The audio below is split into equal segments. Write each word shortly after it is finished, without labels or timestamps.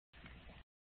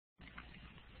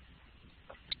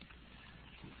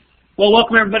Well,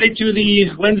 welcome everybody to the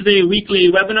Wednesday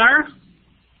weekly webinar.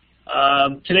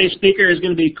 Today's speaker is going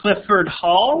to be Clifford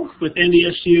Hall with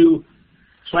NDSU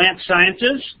Plant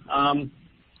Sciences.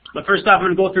 But first off, I'm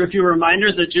going to go through a few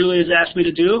reminders that Julie has asked me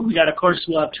to do. We got, of course,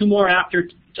 we'll have 2 more after,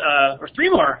 or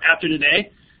 3 more after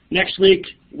today. Next week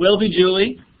will be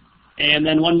Julie, and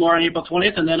then 1 more on April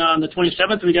 20th, and then on the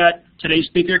 27th we got today's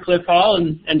speaker, Cliff Hall,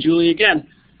 and Julie again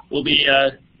will be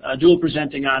dual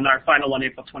presenting on our final one,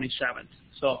 April 27th.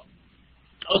 So,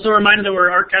 also a reminder that we're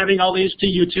archiving all these to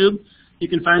YouTube. You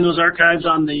can find those archives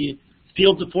on the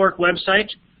Field to Fork website,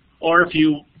 or if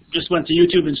you just went to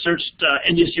YouTube and searched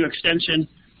NDSU extension,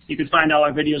 you can find all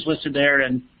our videos listed there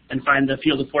and find the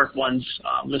Field to Fork ones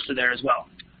listed there as well.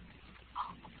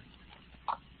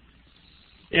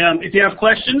 If you have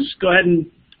questions, go ahead and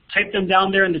type them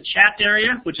down there in the chat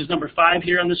area, which is number 5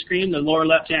 here on the screen, the lower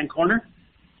left-hand corner.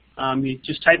 You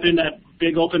just type in that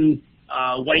big open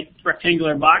white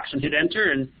rectangular box and hit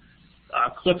enter, and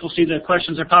Cliff will see the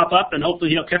questions that pop up, and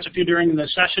hopefully he'll catch a few during the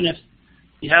session if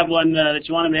you have one that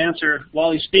you want him to answer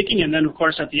while he's speaking. And then, of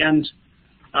course, at the end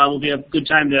will be a good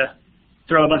time to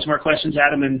throw a bunch more questions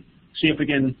at him and see if we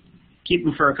can keep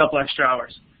him for a couple extra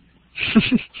hours.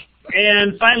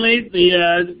 And finally,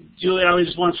 Julie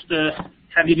always wants to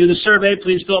have you do the survey.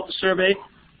 Please fill out the survey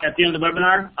at the end of the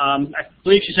webinar. I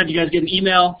believe she said you guys get an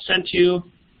email sent to you,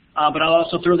 but I'll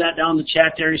also throw that down in the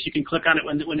chat area so you can click on it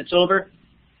when it's over.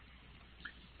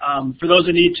 For those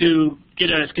that need to get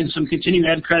some continuing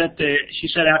ed credit, she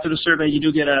said after the survey you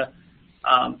do get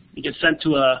you get sent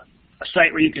to a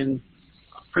site where you can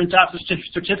print off the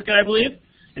certificate, I believe.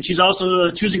 And she's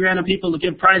also choosing random people to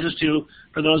give prizes to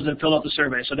for those that fill out the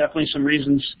survey. So definitely some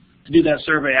reasons to do that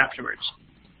survey afterwards.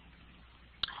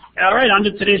 All right, on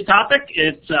to today's topic.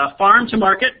 It's farm to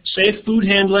market, safe food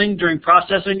handling during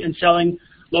processing and selling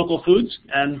local foods.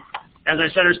 And as I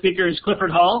said, our speaker is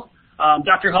Clifford Hall.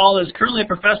 Dr. Hall is currently a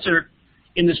professor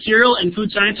in the Cereal and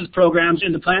Food Sciences programs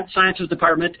in the Plant Sciences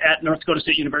Department at North Dakota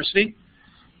State University.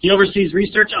 He oversees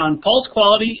research on pulse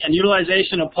quality and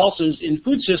utilization of pulses in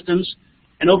food systems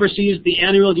and oversees the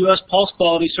annual U.S. Pulse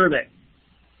Quality Survey.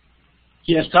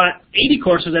 He has taught 80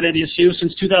 courses at NDSU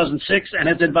since 2006 and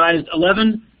has advised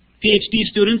 11 Ph.D.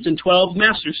 students and 12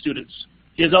 master's students.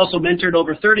 He has also mentored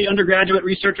over 30 undergraduate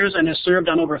researchers and has served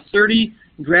on over 30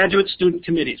 graduate student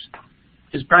committees.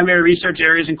 His primary research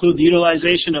areas include the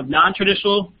utilization of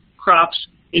non-traditional crops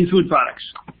in food products.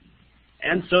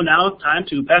 And so now, time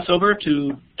to pass over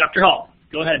to Dr. Hall.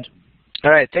 Go ahead.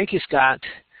 All right, thank you, Scott.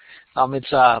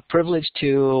 It's a privilege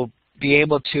to be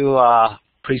able to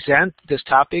present this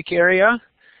topic area.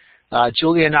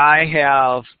 Julie and I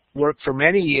have worked for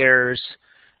many years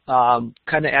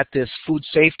kind of at this food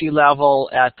safety level,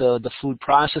 at the food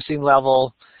processing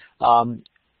level.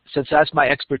 Since that's my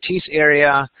expertise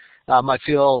area, I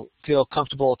feel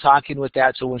comfortable talking with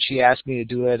that, so when she asked me to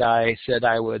do it, I said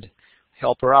I would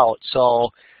help her out. So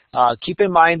keep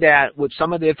in mind that with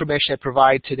some of the information I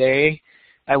provide today,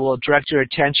 I will direct your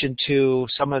attention to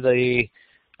some of the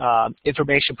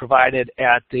information provided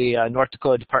at the North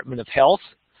Dakota Department of Health.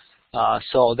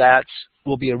 So that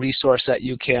will be a resource that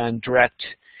you can direct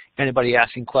anybody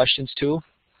asking questions to.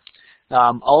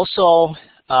 Also,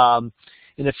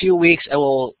 in a few weeks, I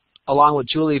will, along with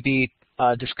Julie, be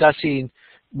discussing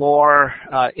more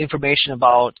information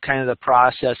about kind of the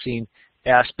processing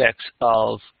aspects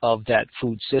of that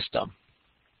food system.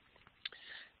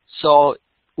 So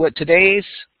with today's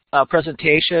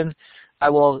presentation, I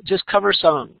will just cover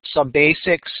some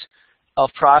basics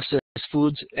of processed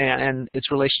foods and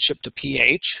its relationship to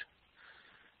pH.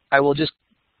 I will just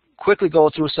quickly go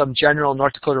through some general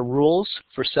North Dakota rules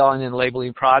for selling and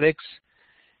labeling products,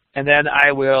 and then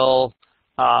I will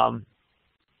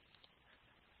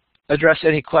address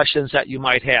any questions that you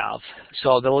might have.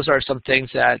 So those are some things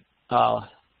that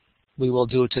we will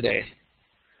do today.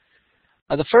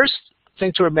 The first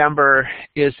thing to remember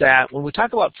is that when we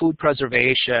talk about food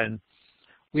preservation,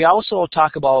 we also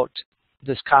talk about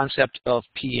this concept of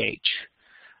pH.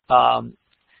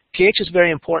 pH is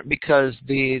very important because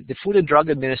the Food and Drug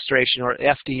Administration, or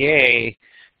FDA,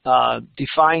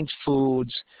 defines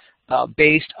foods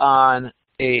based on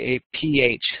a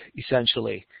pH,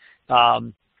 essentially.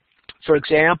 For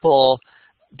example,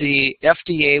 the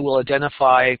FDA will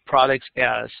identify products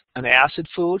as an acid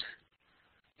food,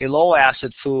 a low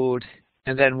acid food,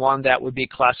 and then one that would be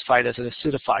classified as an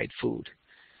acidified food.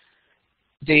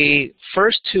 The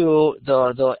first two,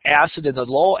 the acid and the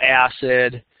low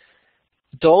acid,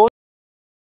 those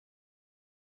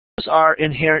are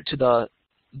inherent to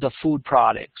the food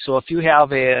product. So if you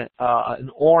have an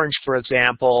orange, for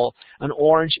example, an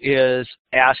orange is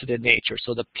acid in nature.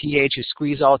 So the pH, you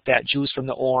squeeze out that juice from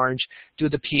the orange, do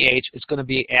the pH, it's going to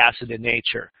be acid in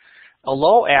nature. A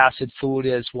low acid food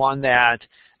is one that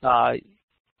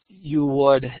you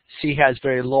would see has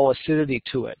very low acidity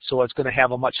to it. So it's going to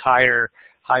have a much higher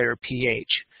pH.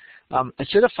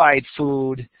 Acidified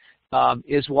food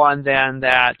is one then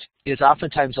that is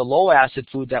oftentimes a low acid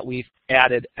food that we've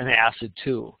added an acid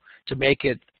to make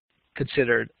it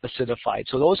considered acidified.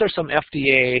 So those are some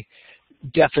FDA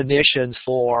definitions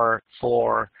for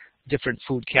different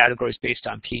food categories based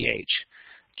on pH.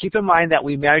 Keep in mind that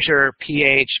we measure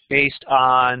pH based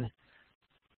on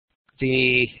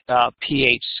the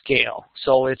pH scale.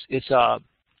 So it's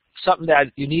something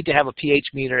that you need to have a pH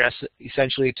meter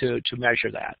essentially to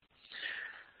measure that.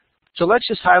 So let's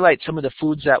just highlight some of the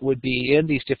foods that would be in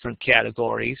these different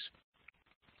categories.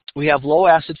 We have low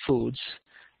acid foods.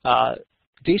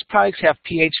 These products have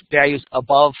pH values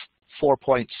above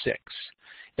 4.6.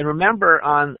 And remember,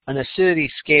 on an acidity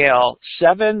scale,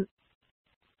 7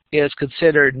 is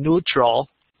considered neutral,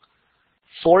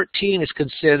 14 is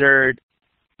considered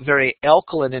very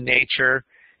alkaline in nature,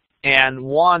 and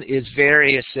 1 is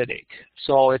very acidic.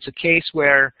 So it's a case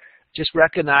where just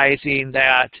recognizing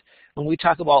that when we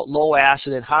talk about low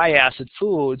acid and high acid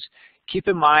foods, keep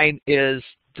in mind is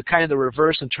the kind of the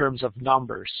reverse in terms of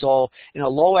numbers. So in a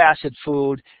low acid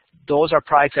food, those are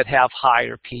products that have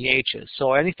higher pHs.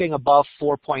 So anything above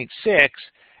 4.6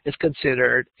 is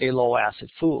considered a low acid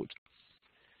food.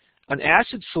 An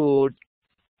acid food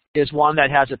is one that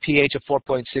has a pH of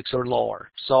 4.6 or lower.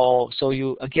 So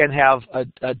you again have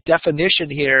a definition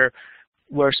here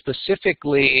where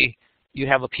specifically you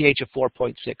have a pH of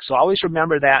 4.6. So always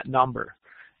remember that number.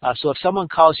 So if someone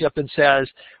calls you up and says,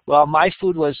 well, my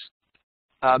food was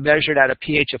measured at a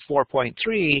pH of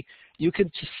 4.3, you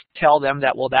can tell them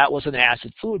that, well, that was an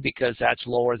acid food because that's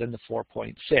lower than the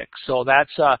 4.6. So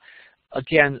that's,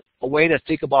 again, a way to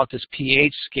think about this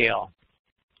pH scale.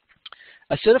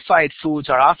 Acidified foods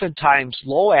are oftentimes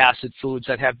low acid foods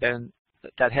that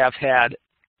have had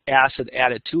acid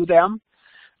added to them.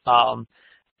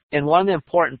 And one of the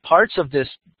important parts of an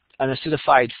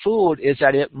acidified food is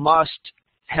that it must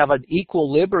have an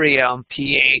equilibrium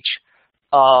pH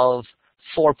of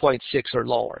 4.6 or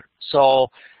lower. So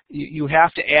you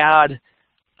have to add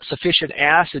sufficient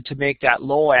acid to make that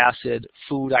low acid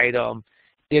food item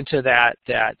into that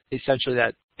essentially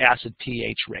that acid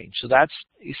pH range. So that's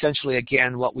essentially,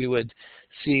 again, what we would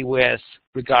see with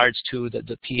regards to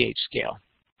the pH scale.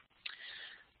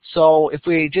 So if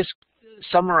we just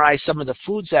summarize some of the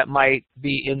foods that might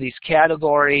be in these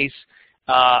categories,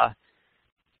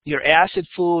 your acid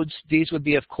foods, these would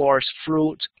be, of course,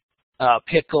 fruit,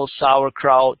 pickles,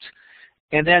 sauerkraut,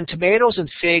 and then tomatoes and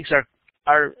figs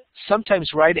are sometimes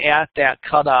right at that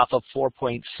cutoff of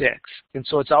 4.6. And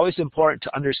so it's always important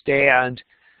to understand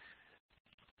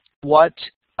what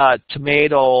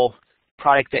tomato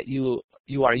product that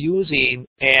you are using,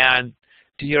 and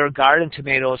do your garden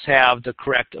tomatoes have the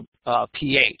correct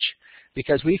pH?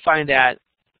 Because we find that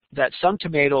some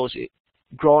tomatoes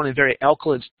grown in very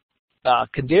alkaline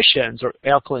conditions or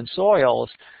alkaline soils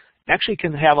actually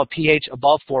can have a pH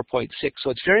above 4.6. So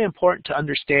it's very important to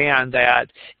understand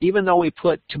that even though we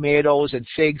put tomatoes and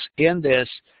figs in this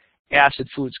acid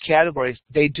foods category,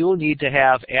 they do need to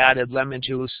have added lemon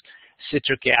juice,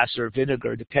 citric acid, or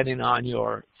vinegar, depending on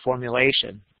your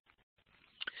formulation.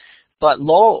 But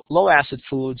low acid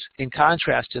foods, in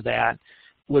contrast to that,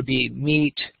 would be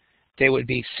meat, they would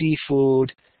be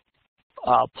seafood,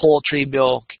 poultry,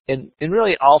 milk, and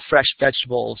really all fresh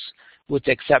vegetables, with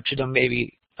the exception of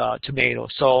maybe tomatoes.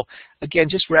 So again,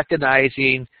 just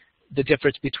recognizing the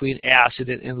difference between acid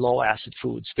and low acid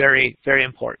foods, very, very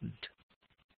important.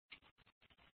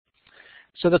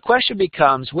 So the question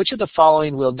becomes, which of the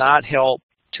following will not help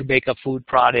to make a food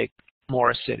product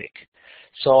more acidic?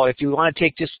 So if you want to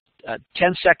take just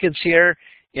 10 seconds here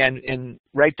and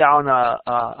write down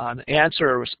an answer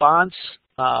or response,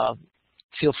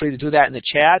 feel free to do that in the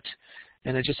chat.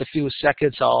 And in just a few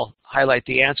seconds, I'll highlight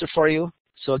the answer for you.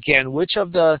 So again, which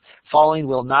of the following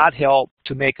will not help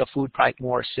to make a food product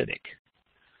more acidic?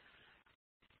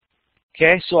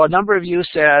 Okay, so a number of you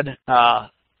said,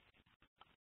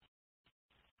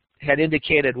 had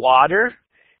indicated water,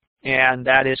 and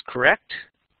that is correct.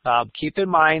 Keep in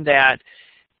mind that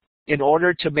in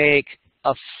order to make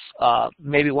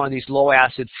maybe one of these low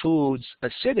acid foods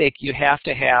acidic, you have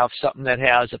to have something that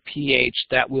has a pH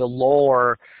that will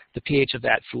lower the pH of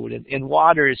that food. And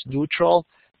water is neutral,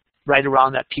 right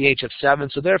around that pH of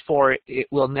 7, so therefore it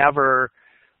will never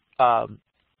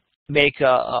make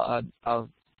a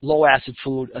low acid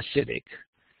food acidic.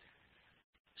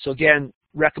 So again,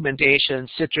 recommendations,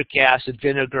 citric acid,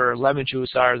 vinegar, lemon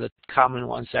juice are the common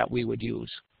ones that we would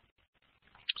use.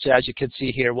 So as you can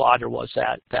see here, water was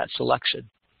that selection.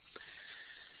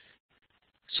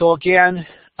 So again,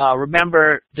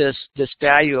 remember this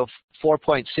value of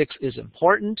 4.6 is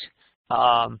important.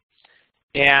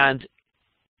 And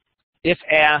if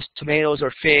asked, tomatoes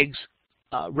or figs,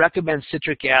 recommend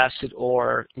citric acid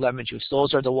or lemon juice.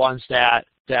 Those are the ones that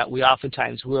we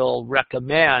oftentimes will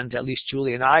recommend, at least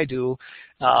Julie and I do,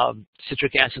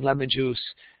 citric acid, lemon juice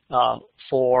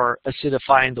for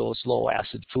acidifying those low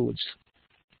acid foods.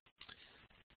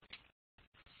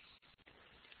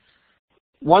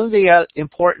 One of the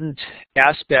important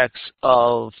aspects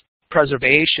of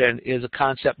preservation is a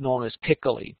concept known as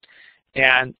pickling.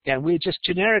 And we just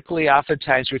generically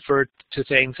oftentimes refer to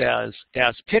things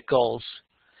as pickles,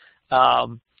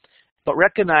 but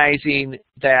recognizing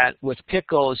that with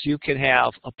pickles you can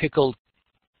have a pickled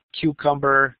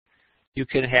cucumber, you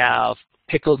can have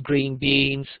pickled green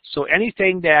beans. So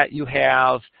anything that you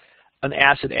have an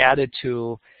acid added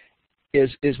to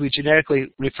is we generically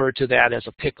refer to that as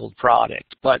a pickled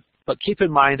product. But keep in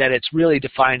mind that it's really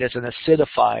defined as an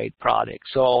acidified product.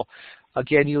 So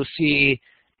again, you'll see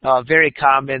very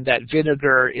common that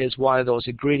vinegar is one of those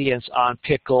ingredients on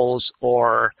pickles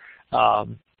or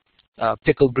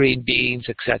pickled green beans,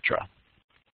 etc.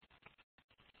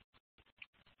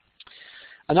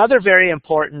 Another very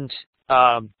important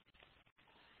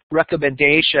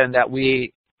recommendation that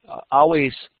we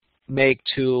always make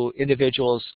to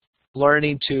individuals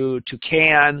learning to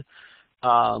can,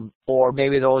 or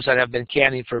maybe those that have been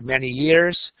canning for many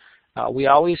years, we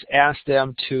always ask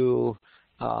them to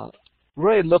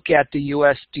really look at the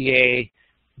USDA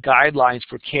guidelines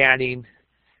for canning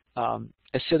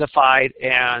acidified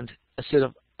and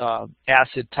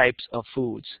acid types of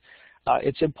foods.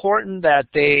 It's important that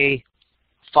they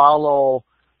follow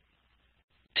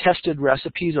tested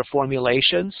recipes or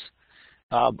formulations.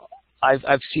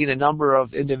 I've seen a number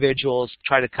of individuals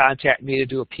try to contact me to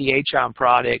do a pH on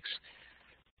products,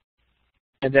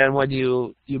 and then when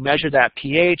you measure that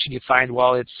pH and you find,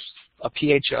 well, it's a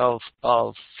pH of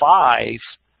 5,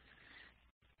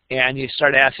 and you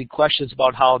start asking questions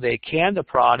about how they can the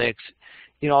products,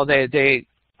 you know, they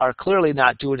are clearly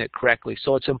not doing it correctly.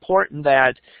 So it's important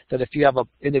that if you have an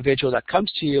individual that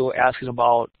comes to you asking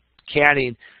about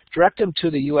canning, direct them to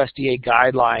the USDA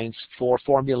guidelines for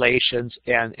formulations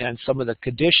and some of the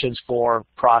conditions for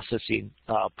processing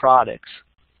products.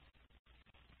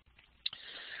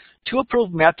 2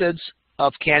 approved methods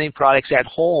of canning products at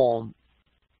home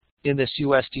in this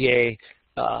USDA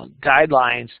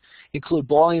guidelines include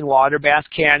boiling water bath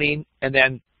canning and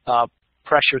then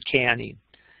pressure canning.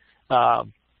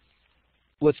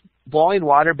 With boiling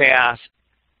water bath,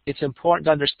 it's important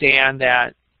to understand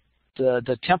that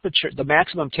the temperature, the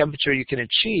maximum temperature you can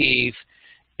achieve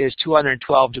is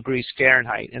 212 degrees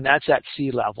Fahrenheit, and that's at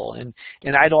sea level.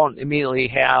 And I don't immediately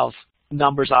have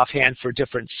numbers offhand for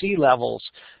different sea levels,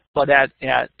 but at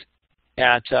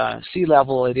sea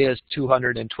level it is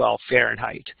 212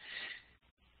 Fahrenheit.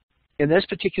 In this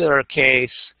particular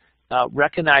case,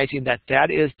 recognizing that that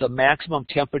is the maximum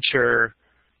temperature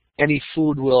any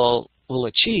food will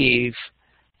achieve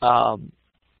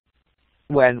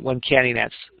when canning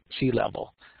at sea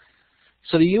level.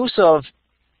 So the use of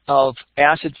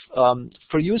acid,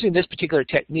 for using this particular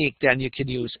technique, then you can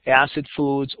use acid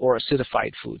foods or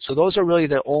acidified foods. So those are really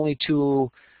the only 2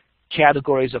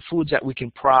 categories of foods that we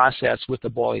can process with the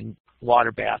boiling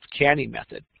water bath canning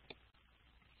method.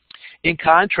 In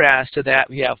contrast to that,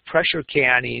 we have pressure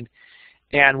canning,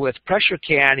 and with pressure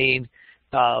canning,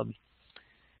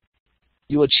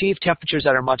 you achieve temperatures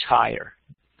that are much higher.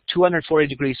 240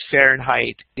 degrees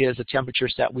Fahrenheit is the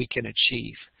temperatures that we can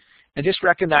achieve. And just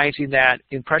recognizing that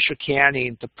in pressure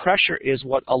canning, the pressure is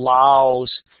what allows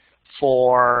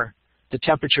for the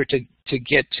temperature to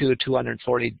get to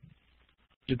 240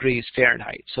 degrees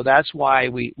Fahrenheit. So that's why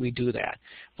we do that.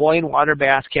 Boiling water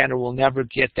bath canner will never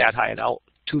get that high. Now,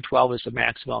 212 is the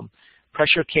maximum.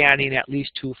 Pressure canning, at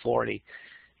least 240.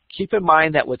 Keep in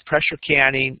mind that with pressure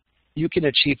canning, you can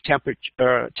achieve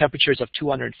temperatures of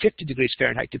 250 degrees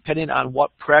Fahrenheit, depending on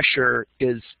what pressure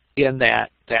is in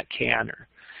that canner.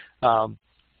 And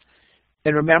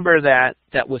remember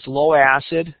that with low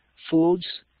acid foods,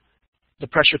 the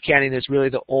pressure canning is really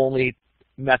the only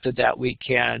method that we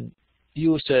can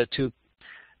use to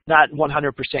not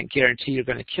 100% guarantee you're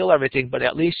going to kill everything, but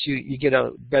at least you get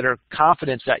a better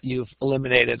confidence that you've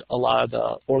eliminated a lot of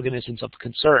the organisms of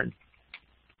concern.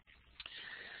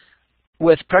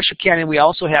 With pressure canning, we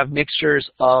also have mixtures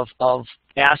of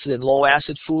acid and low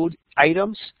acid food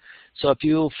items. So if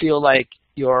you feel like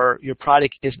your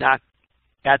product is not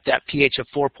at that pH of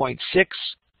 4.6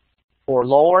 or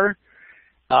lower,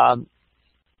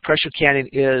 pressure canning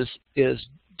is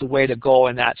the way to go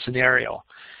in that scenario.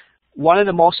 One of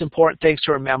the most important things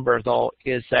to remember, though,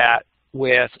 is that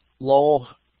with low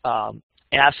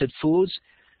acid foods,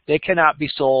 they cannot be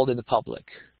sold in the public.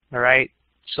 All right,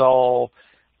 so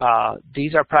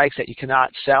these are products that you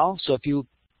cannot sell. So if you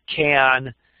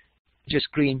can just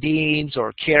green beans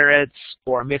or carrots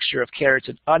or a mixture of carrots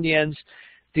and onions,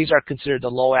 these are considered the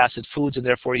low acid foods, and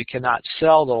therefore you cannot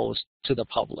sell those to the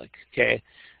public. Okay,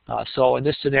 so in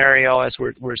this scenario, as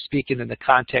we're speaking in the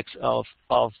context of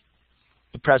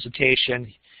the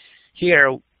presentation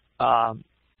here,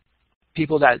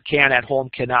 people that can at home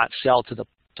cannot sell to the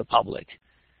public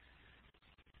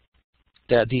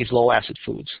these low acid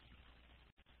foods.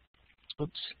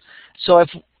 Oops. So if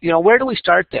where do we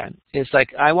start then? It's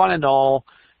like I want to know,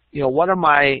 what are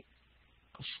my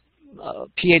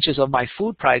pHs of my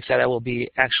food products that I will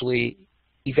be actually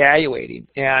evaluating,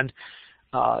 and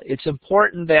it's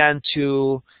important then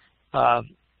to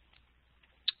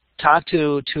talk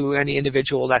to any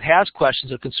individual that has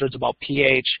questions or concerns about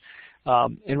pH,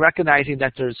 and recognizing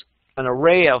that there's an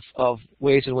array of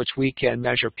ways in which we can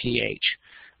measure pH.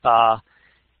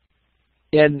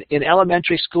 In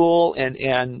elementary school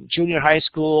and junior high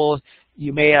school,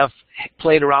 you may have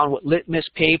played around with litmus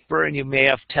paper, and you may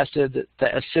have tested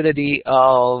the acidity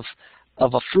of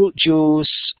a fruit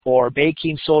juice or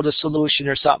baking soda solution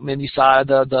or something, and you saw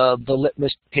the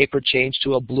litmus paper change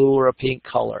to a blue or a pink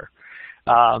color.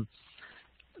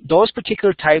 Those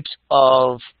particular types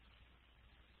of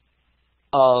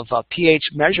pH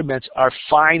measurements are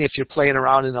fine if you're playing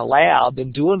around in a lab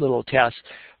and doing little tests,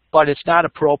 but it's not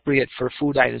appropriate for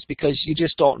food items because you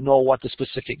just don't know what the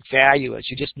specific value is.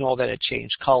 You just know that it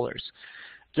changed colors.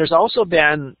 There's also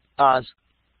been a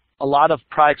lot of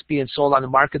products being sold on the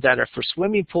market that are for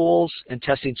swimming pools and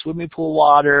testing swimming pool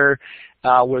water,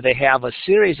 where they have a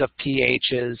series of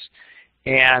pHs,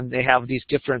 and they have these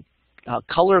different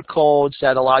color codes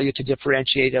that allow you to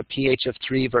differentiate a pH of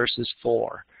 3 versus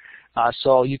 4.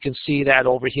 So you can see that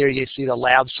over here. You see the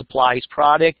lab supplies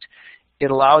product. It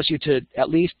allows you to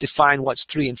at least define what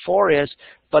 3 and 4 is,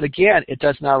 but again, it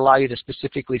does not allow you to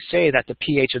specifically say that the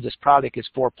pH of this product is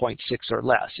 4.6 or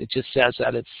less. It just says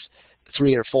that it's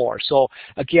 3 or 4. So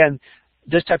again,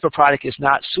 this type of product is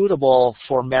not suitable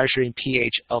for measuring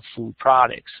pH of food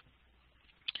products.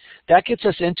 That gets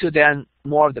us into then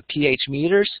more of the pH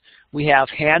meters. We have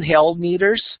handheld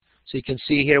meters. So you can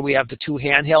see here we have the 2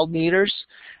 handheld meters.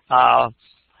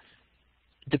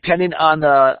 Depending on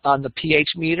the pH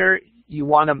meter, you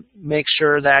want to make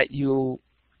sure that you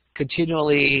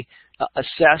continually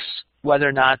assess whether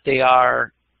or not they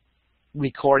are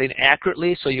recording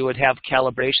accurately. So you would have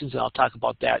calibrations, and I'll talk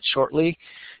about that shortly.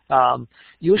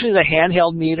 Usually the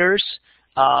handheld meters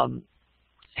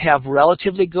have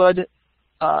relatively good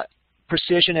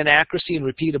precision and accuracy and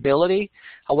repeatability.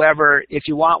 However, if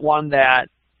you want one that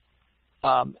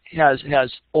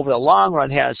has over the long run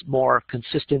has more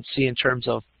consistency in terms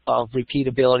of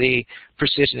repeatability,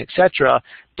 precision, etc.,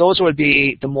 those would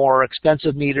be the more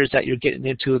expensive meters that you're getting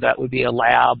into. That would be a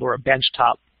lab or a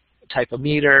benchtop type of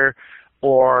meter,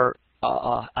 or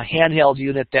a handheld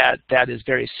unit that is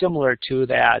very similar to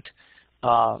that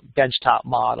benchtop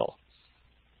model.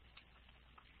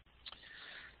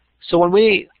 So when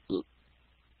we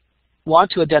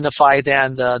want to identify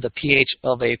then the pH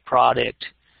of a product,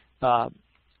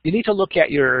 you need to look at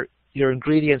your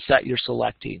ingredients that you're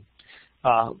selecting.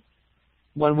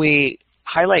 When we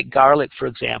highlight garlic, for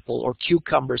example, or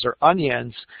cucumbers or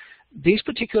onions, these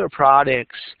particular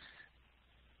products,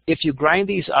 if you grind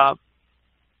these up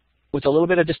with a little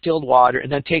bit of distilled water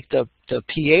and then take the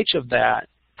pH of that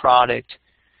product,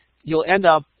 you'll end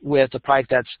up with a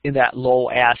product that's in that low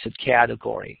acid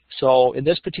category. So in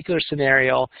this particular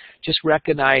scenario, just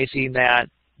recognizing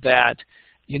that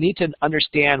you need to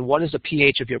understand what is the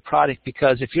pH of your product,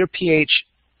 because if your pH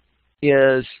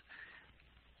is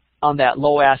on that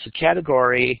low acid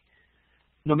category,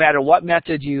 no matter what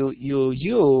method you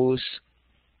use,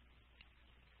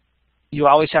 you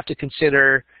always have to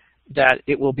consider that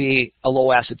it will be a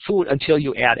low acid food until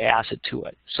you add acid to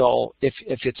it. So if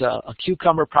it's a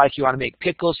cucumber product, you want to make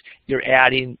pickles, you're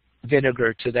adding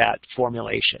vinegar to that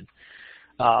formulation.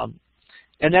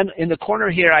 And then in the corner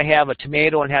here, I have a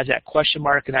tomato and has that question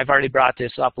mark, and I've already brought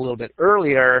this up a little bit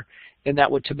earlier, in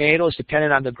that with tomatoes,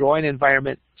 depending on the growing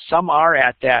environment, some are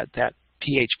at that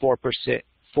pH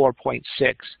 4.6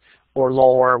 or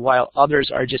lower, while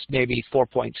others are just maybe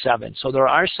 4.7. So there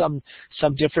are some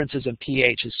differences in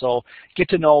pHs. So get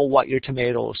to know what your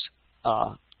tomatoes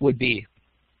would be.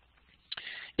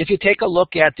 If you take a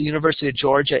look at the University of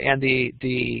Georgia and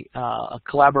the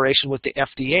collaboration with the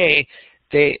FDA,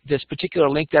 this particular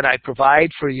link that I provide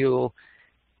for you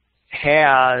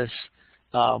has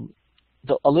a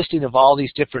listing of all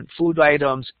these different food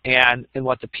items and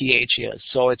what the pH is.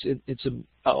 So it's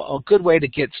a good way to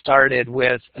get started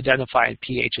with identifying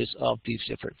pHs of these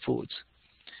different foods.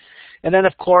 And then,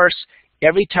 of course,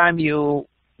 every time you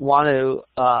want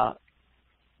to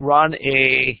run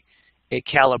a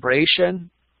calibration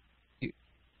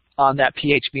on that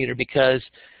pH meter, because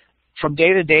from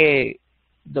day to day,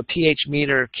 the pH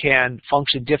meter can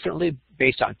function differently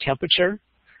based on temperature,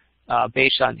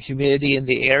 based on humidity in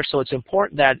the air. So it's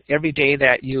important that every day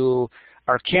that you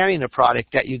are carrying a product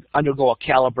that you undergo a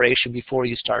calibration before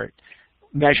you start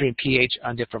measuring pH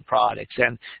on different products.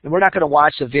 And we're not going to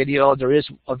watch the video. There is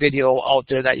a video out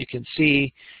there that you can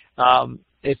see.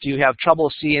 If you have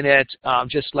trouble seeing it,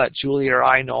 just let Julie or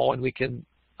I know, and we can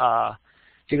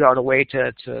figure out a way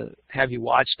to have you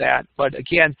watch that. But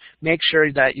again, make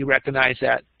sure that you recognize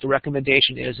that the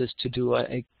recommendation is to do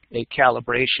a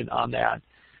calibration on that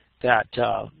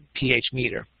pH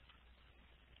meter.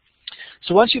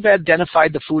 So once you've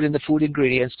identified the food and the food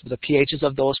ingredients, the pHs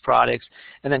of those products,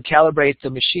 and then calibrate the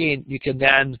machine, you can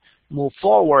then move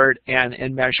forward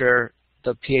and measure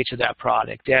the pH of that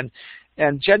product.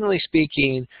 And generally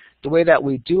speaking, the way that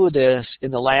we do this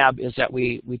in the lab is that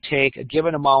we take a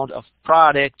given amount of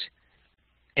product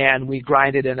and we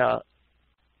grind it in a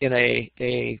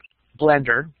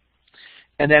blender,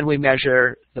 and then we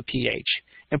measure the pH.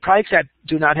 In products that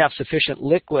do not have sufficient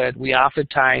liquid, we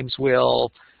oftentimes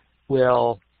will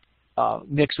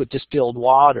mix with distilled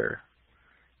water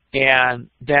and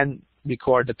then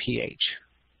record the pH.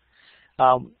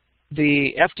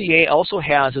 The FDA also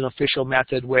has an official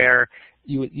method where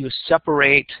you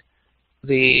separate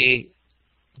the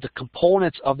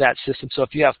components of that system. So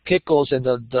if you have pickles and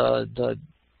the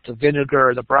vinegar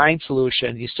or the brine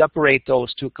solution, you separate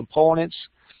those two components,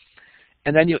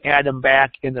 and then you add them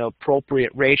back in the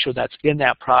appropriate ratio that's in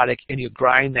that product, and you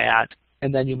grind that,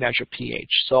 and then you measure pH.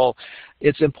 So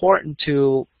it's important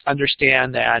to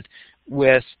understand that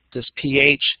with this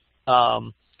pH,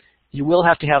 you will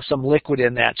have to have some liquid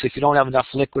in that. So if you don't have enough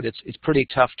liquid, it's pretty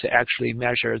tough to actually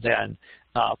measure then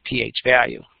pH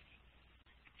value.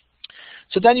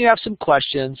 So then you have some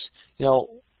questions. You know,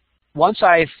 once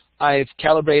I've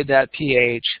calibrated that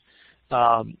pH,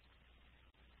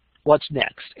 what's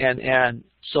next? And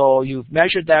so you've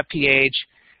measured that pH,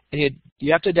 and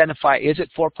you have to identify, is it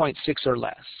 4.6 or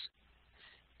less?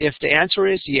 If the answer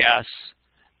is yes,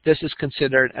 this is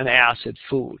considered an acid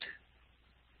food.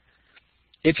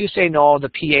 If you say no, the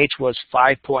pH was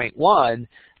 5.1,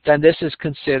 then this is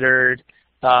considered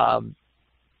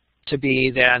to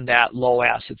be then that low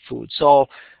acid food. So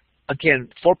again,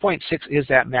 4.6 is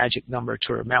that magic number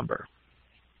to remember.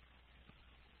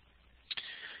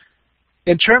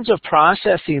 In terms of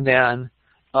processing then,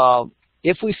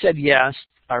 if we said yes,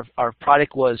 our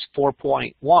product was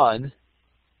 4.1,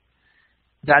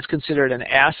 that's considered an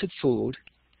acid food,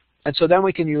 and so then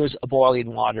we can use a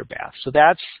boiling water bath. So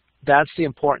that's the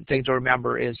important thing to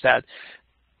remember, is that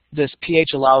this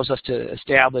pH allows us to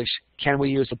establish, can we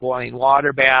use a boiling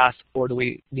water bath, or do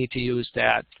we need to use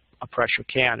a pressure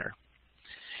canner?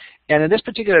 And in this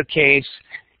particular case,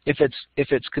 if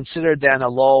it's considered then a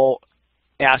low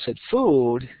acid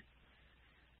food,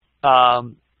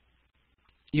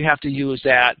 you have to use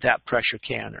that pressure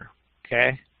canner,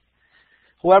 okay?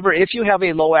 However, if you have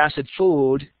a low acid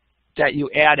food that you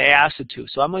add acid to,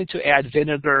 so I'm going to add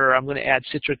vinegar, or I'm going to add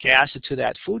citric acid to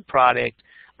that food product,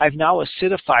 I've now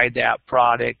acidified that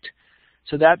product,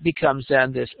 so that becomes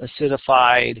then this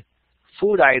acidified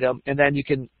food item, and then you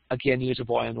can, again, use a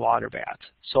boiling water bath.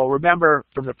 So remember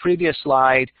from the previous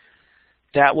slide,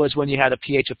 that was when you had a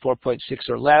pH of 4.6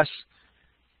 or less.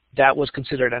 That was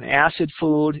considered an acid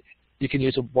food. You can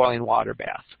use a boiling water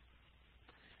bath.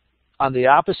 On the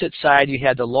opposite side, you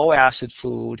had the low acid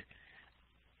food.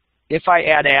 If I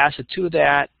add acid to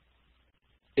that,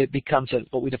 it becomes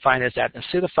what we define as that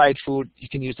acidified food. You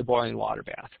can use the boiling water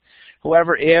bath.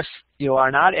 However, if you are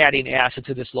not adding acid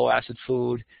to this low acid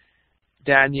food,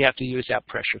 then you have to use that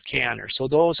pressure canner. So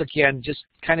those, again, just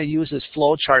kind of use this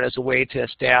flow chart as a way to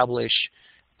establish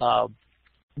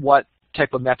what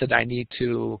type of method I need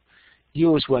to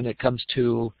use when it comes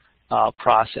to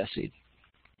processing.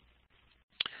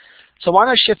 So I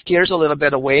want to shift gears a little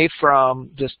bit away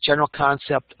from this general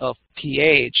concept of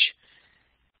pH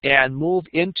and move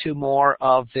into more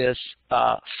of this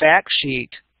fact sheet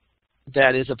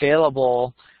that is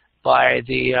available by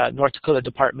the North Dakota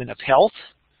Department of Health.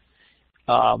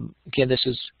 Again, this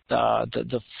is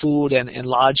the Food and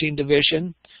Lodging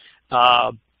Division.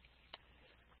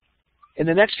 In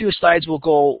the next few slides, we'll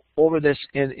go over this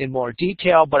in more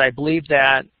detail, but I believe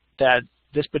that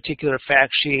this particular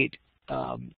fact sheet,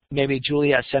 maybe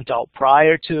Julia sent out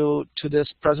prior to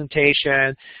this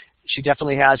presentation. She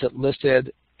definitely has it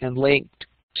listed and linked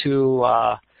to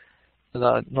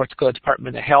the North Dakota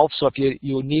Department of Health. So if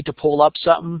you need to pull up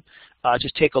something,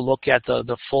 just take a look at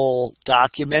the full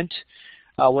document.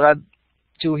 What I'll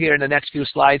do here in the next few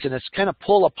slides and is kind of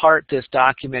pull apart this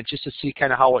document just to see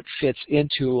kind of how it fits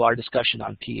into our discussion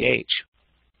on pH.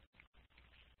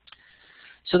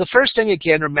 So the first thing,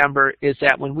 again, remember, is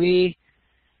that when we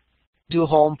do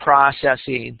home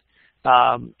processing,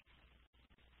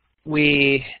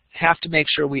 we have to make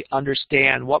sure we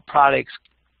understand what products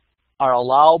are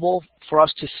allowable for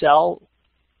us to sell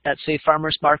at, say,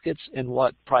 farmers markets and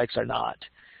what products are not.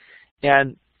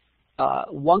 And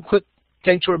one quick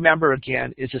thing to remember,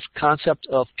 again, is this concept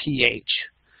of pH.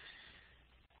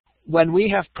 When we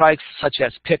have products such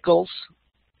as pickles,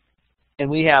 and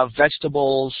we have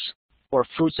vegetables or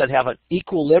fruits that have an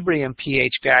equilibrium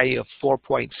pH value of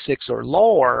 4.6 or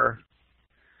lower,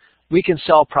 we can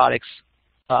sell products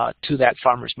to that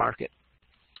farmer's market.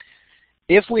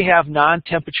 If we have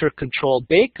non-temperature controlled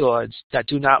baked goods that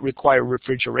do not require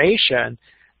refrigeration,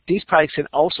 these products can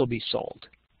also be sold.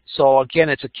 So again,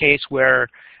 it's a case where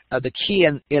the key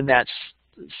in that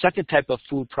second type of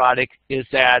food product is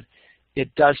that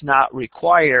it does not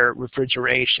require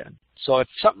refrigeration. So if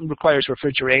something requires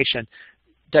refrigeration,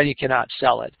 then you cannot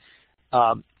sell it.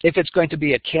 If it's going to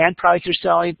be a canned product you're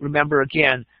selling, remember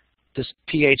again, this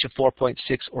pH of 4.6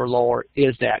 or lower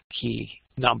is that key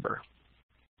number.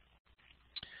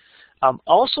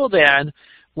 Also then,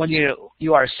 when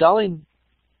you are selling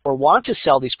or want to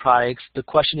sell these products, the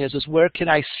question is where can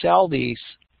I sell these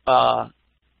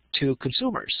to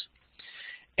consumers?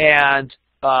 And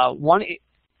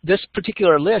this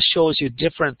particular list shows you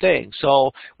different things.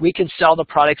 So we can sell the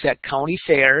products at county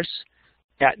fairs,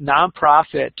 at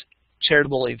nonprofit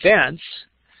charitable events.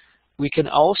 We can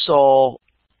also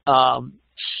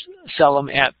sell them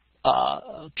at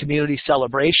community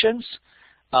celebrations,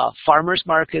 farmers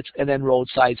markets, and then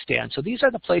roadside stands. So these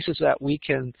are the places that we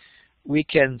can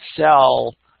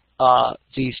sell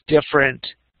these different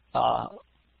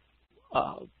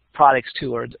products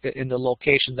to, or in the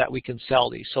location that we can sell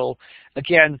these. So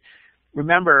again,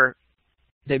 remember,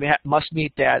 they must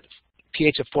meet that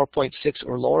pH of 4.6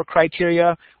 or lower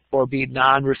criteria, or be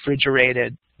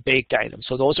non-refrigerated baked items.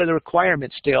 So those are the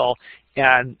requirements still,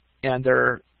 and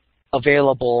they're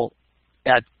available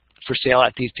for sale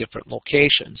at these different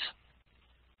locations.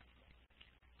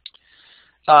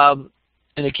 And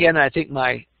again, I think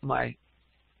my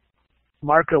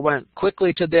marker went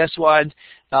quickly to this one.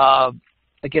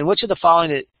 Again, which of the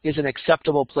following is an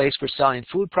acceptable place for selling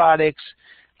food products?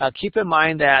 Keep in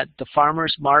mind that the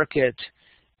farmer's market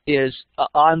is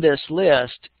on this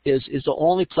list is the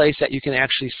only place that you can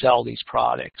actually sell these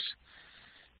products.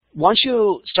 Once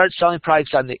you start selling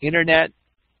products on the internet,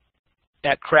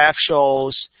 at craft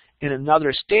shows, in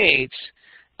other states,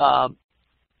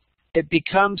 it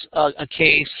becomes a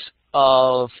case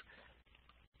of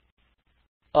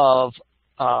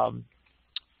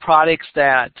products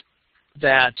that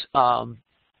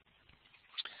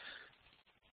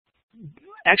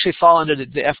actually fall under the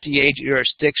FDA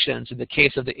jurisdictions in the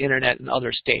case of the internet in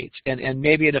other states. And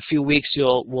maybe in a few weeks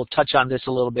we'll touch on this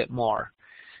a little bit more.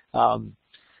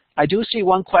 I do see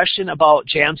one question about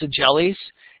jams and jellies.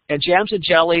 And jams and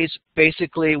jellies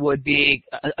basically would be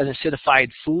an acidified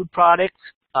food product.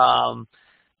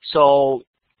 So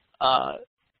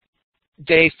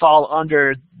they fall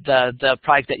under the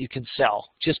product that you can sell,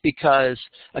 just because,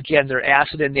 again, they're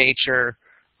acid in nature,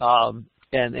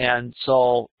 and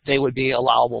so they would be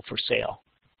allowable for sale.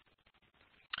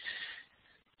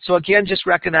 So again, just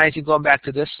recognizing, going back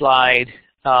to this slide,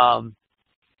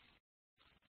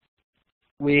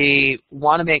 we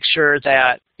want to make sure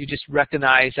that you just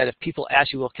recognize that if people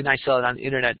ask you, well, can I sell it on the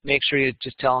internet, make sure you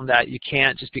just tell them that you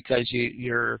can't, just because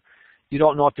you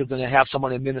don't know if you're going to have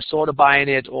someone in Minnesota buying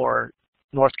it, or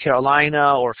North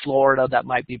Carolina or Florida that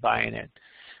might be buying it.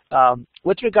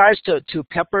 With regards to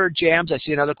pepper jams, I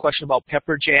see another question about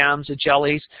pepper jams and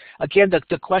jellies. Again,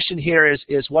 the question here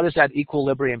is what is that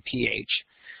equilibrium pH?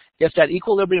 If that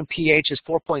equilibrium pH is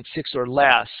 4.6 or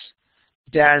less,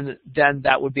 then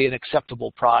that would be an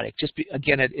acceptable product.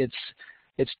 Again, it's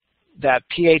that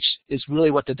pH is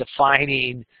really what the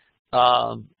defining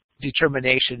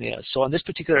determination is. So in this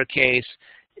particular case,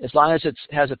 as long as it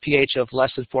has a pH of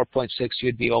less than 4.6,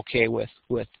 you'd be okay with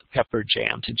pepper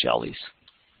jams and jellies.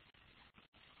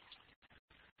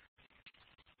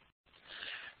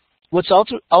 What's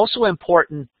also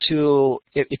important to,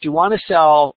 if you want to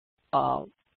sell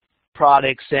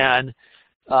products, then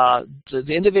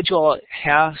the individual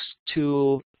has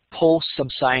to post some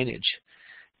signage.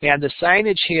 And the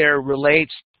signage here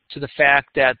relates to the fact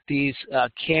that these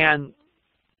canned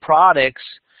products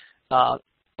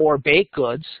or baked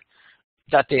goods,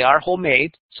 that they are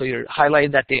homemade, so you're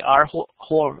highlighting that they are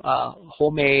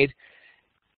homemade,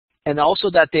 and also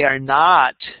that they are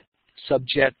not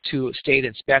subject to state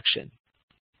inspection,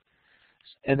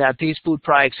 and that these food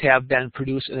products have been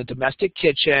produced in a domestic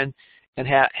kitchen and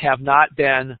have not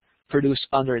been produced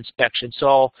under inspection.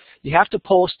 So you have to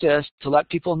post this to let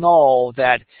people know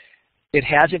that it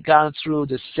hasn't gone through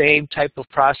the same type of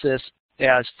process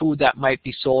as food that might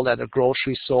be sold at a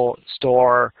grocery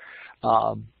store.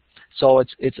 So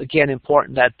it's again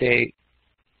important that they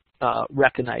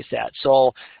recognize that.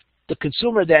 So the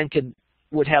consumer then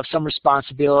would have some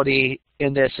responsibility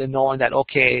in this in knowing that,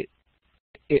 okay,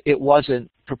 it wasn't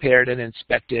prepared in an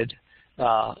inspected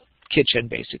kitchen,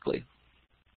 basically.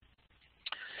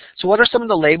 So what are some of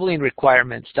the labeling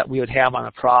requirements that we would have on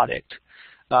a product?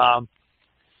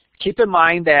 Keep in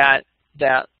mind that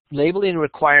labeling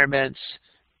requirements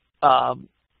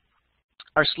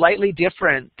are slightly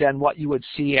different than what you would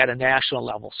see at a national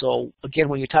level. So again,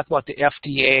 when you talk about the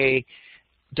FDA,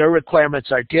 their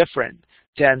requirements are different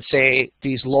than, say,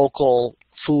 these local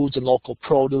foods and local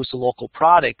produce and local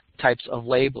product types of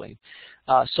labeling.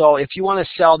 So if you want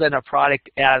to sell then a product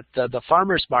at the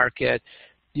farmer's market,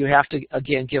 you have to,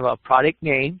 again, give a product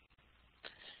name.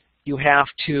 You have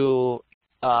to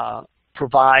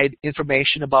provide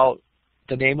information about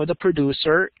the name of the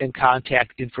producer and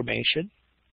contact information.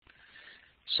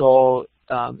 So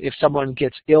if someone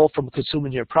gets ill from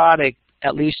consuming your product,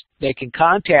 at least they can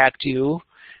contact you,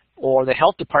 or the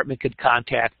health department could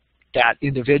contact that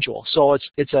individual. So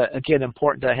it's again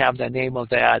important to have the name of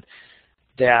that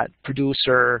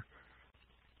producer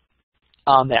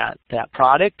on that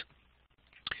product.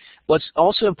 What's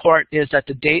also important is that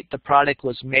the date the product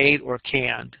was made or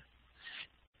canned.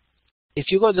 If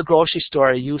you go to the grocery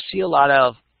store, you see a lot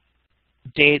of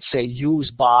dates, say use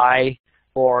by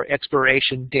or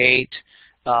expiration date.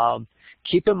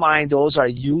 Keep in mind those are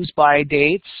use by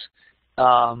dates.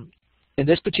 In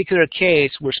this particular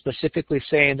case, we're specifically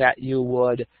saying that you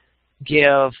would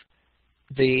give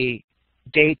the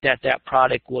date that that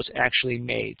product was actually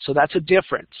made. So that's a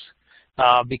difference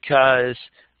because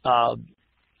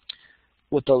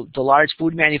with the large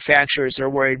food manufacturers, they're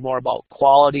worried more about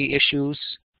quality issues,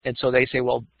 and so they say,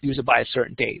 well, use it by a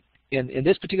certain date. In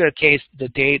this particular case, the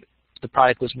date the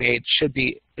product was made should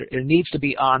be, it needs to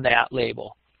be on that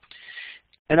label.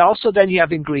 And also then you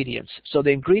have ingredients. So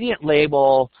the ingredient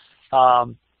label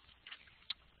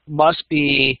must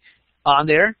be on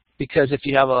there, because if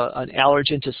you have an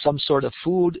allergen to some sort of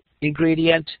food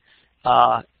ingredient,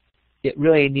 it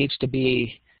really needs to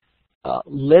be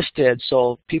listed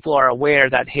so people are aware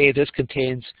that, hey, this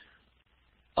contains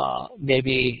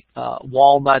maybe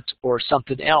walnut or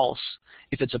something else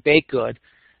if it's a baked good.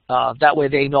 That way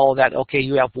they know that, okay,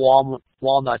 you have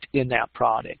walnut in that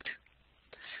product.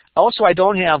 Also, I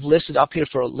don't have listed up here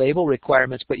for label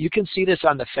requirements, but you can see this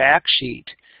on the fact sheet.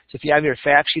 So if you have your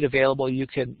fact sheet available, you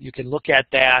can look at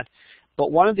that.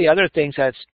 But one of the other things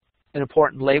that's an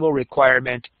important label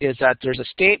requirement is that there's a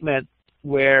statement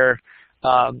where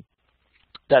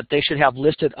that they should have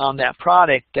listed on that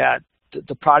product that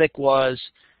the product was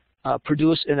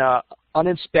produced in an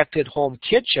uninspected home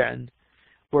kitchen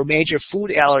where major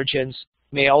food allergens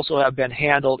may also have been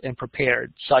handled and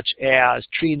prepared, such as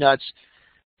tree nuts,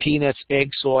 peanuts, egg,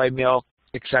 soy, milk,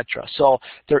 etc. So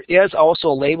there is also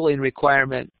a labeling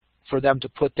requirement for them to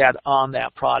put that on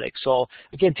that product. So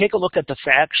again, take a look at the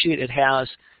fact sheet. It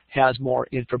has more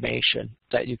information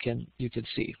that you can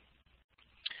see.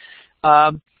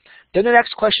 Then the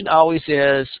next question always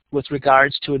is with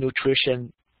regards to a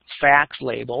nutrition facts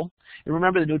label. And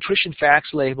remember, the nutrition facts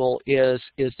label is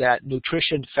that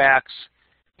nutrition facts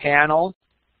panel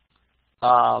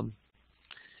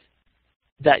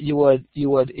that you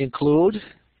would include.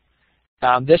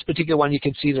 This particular one, you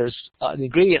can see there's an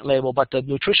ingredient label, but the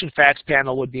nutrition facts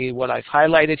panel would be what I've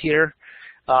highlighted here.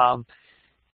 And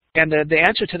the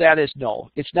answer to that is no.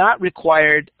 It's not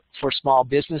required for small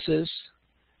businesses.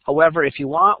 However, if you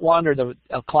want one, or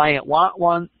a client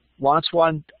wants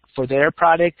one for their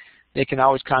product, they can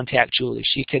always contact Julie.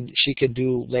 She can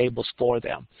do labels for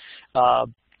them.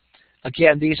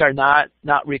 Again, these are not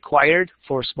required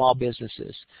for small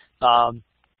businesses.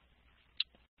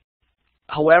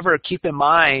 However, keep in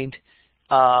mind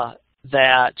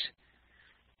that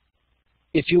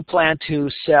if you plan to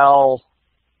sell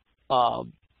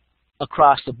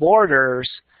across the borders,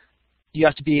 you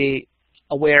have to be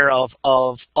aware of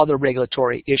other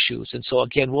regulatory issues. And so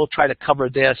again, we'll try to cover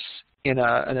this in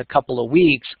a couple of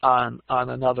weeks on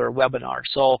another webinar.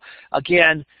 So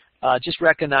again, just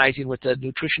recognizing with the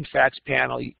nutrition facts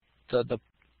panel, if you're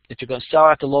going to sell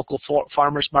at the local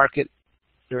farmers market,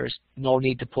 there's no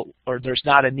need to put, or there's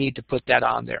not a need to put that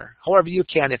on there. However, you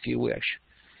can if you wish.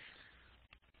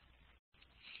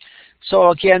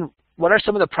 So again, what are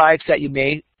some of the products that you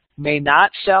may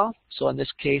not sell? So in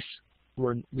this case,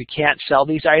 we can't sell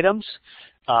these items.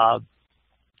 Home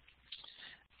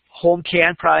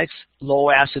canned products,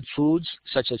 low acid foods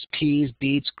such as peas,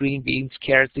 beets, green beans,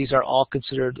 carrots, these are all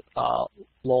considered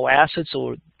low acid,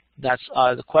 so that's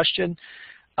out of the question.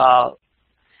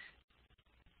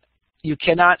 You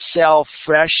cannot sell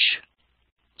fresh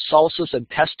salsas and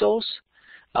pestos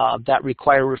that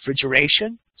require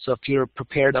refrigeration. So if you're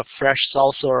prepared a fresh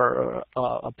salsa or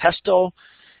a pesto,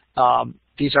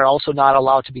 these are also not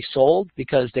allowed to be sold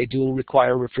because they do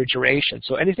require refrigeration.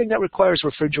 So anything that requires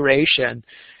refrigeration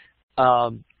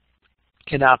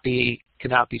cannot be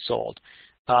sold.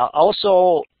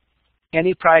 Also,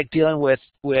 any product dealing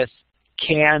with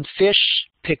canned fish,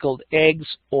 pickled eggs,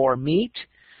 or meat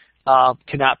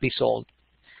cannot be sold.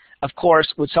 Of course,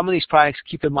 with some of these products,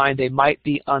 keep in mind they might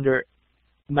be in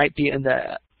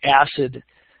the acid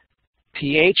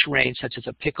pH range, such as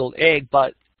a pickled egg,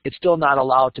 but it's still not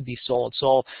allowed to be sold.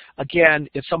 So again,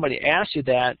 if somebody asks you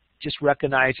that, just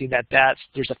recognizing that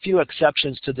there's a few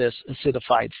exceptions to this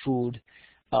acidified food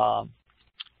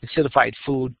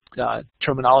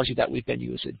terminology that we've been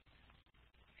using.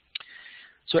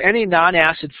 So any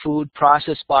non-acid food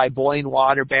processed by boiling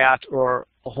water bath or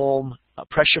a home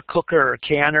pressure cooker or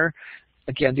canner,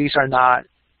 again, these are not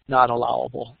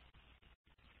allowable.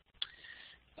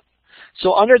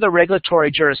 So under the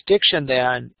regulatory jurisdiction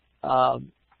then,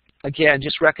 again,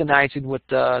 just recognizing with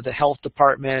the health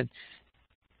department,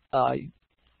 the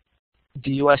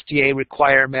USDA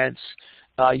requirements,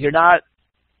 you're not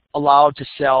allowed to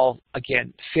sell,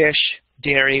 again, fish,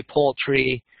 dairy,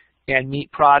 poultry, and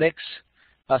meat products.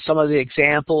 Some of the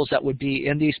examples that would be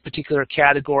in these particular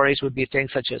categories would be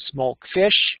things such as smoked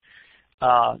fish,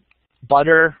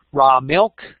 butter, raw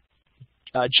milk,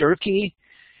 jerky,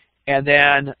 and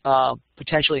then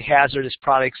potentially hazardous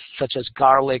products such as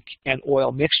garlic and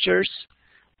oil mixtures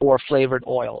or flavored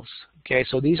oils. Okay,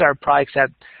 so these are products that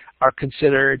are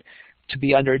considered to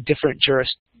be under different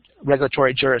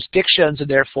regulatory jurisdictions, and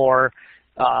therefore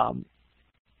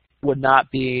would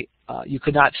not be, you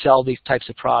could not sell these types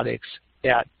of products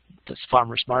at this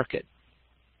farmer's market.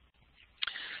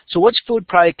 So which food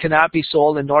product cannot be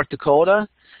sold in North Dakota?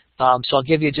 So I'll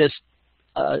give you just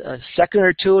a second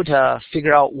or two to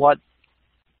figure out what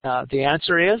the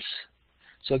answer is.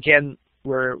 So again,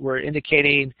 we're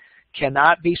indicating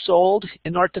cannot be sold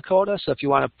in North Dakota. So if you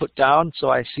want to put down, so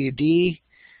I see D.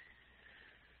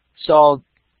 So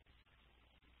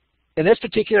in this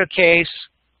particular case,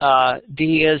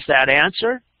 D is that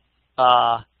answer.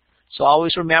 So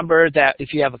always remember that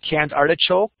if you have a canned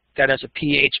artichoke that has a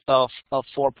pH of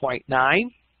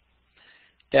 4.9,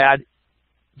 that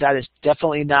is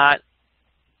definitely not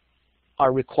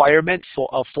our requirement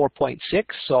of 4.6.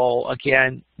 So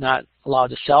again, not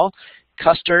allowed to sell.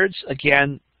 Custards,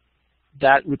 again,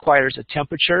 that requires a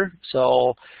temperature.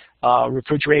 So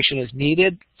refrigeration is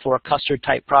needed for a custard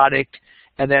type product.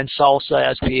 And then salsa,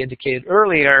 as we indicated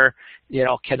earlier,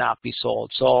 cannot be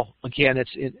sold. So again,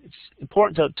 it's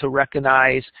important to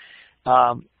recognize.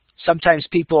 Sometimes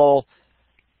people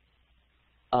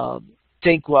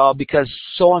think, well, because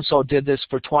so-and-so did this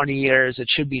for 20 years, it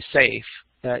should be safe.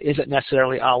 Isn't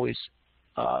necessarily always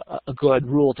a good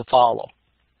rule to follow.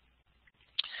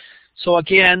 So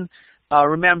again,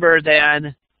 remember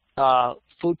then,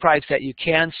 food products that you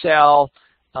can sell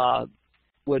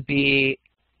would be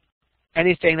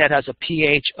anything that has a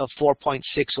pH of 4.6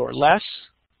 or less.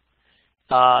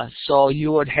 So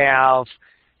you would have,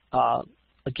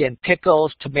 again,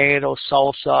 pickles, tomatoes,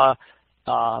 salsa,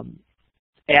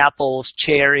 apples,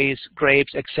 cherries,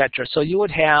 grapes, etc. So you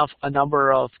would have a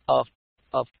number of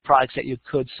products that you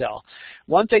could sell.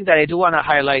 One thing that I do want to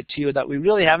highlight to you that we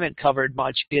really haven't covered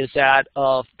much is that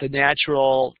of the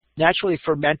naturally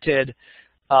fermented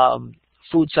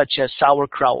foods such as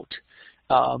sauerkraut.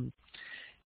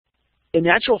 In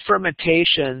natural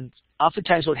fermentation,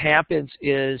 oftentimes what happens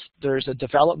is there's a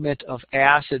development of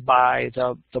acid by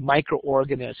the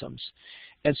microorganisms.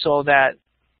 And so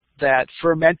that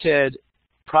fermented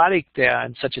product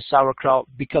then, such as sauerkraut,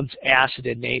 becomes acid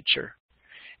in nature.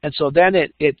 And so then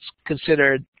it's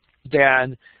considered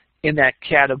then in that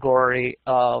category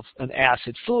of an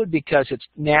acid food because it's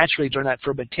naturally during that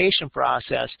fermentation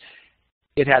process,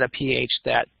 it had a pH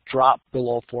that dropped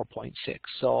below 4.6.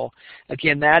 So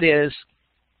again, that is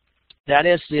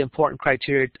the important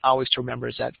criteria always to remember,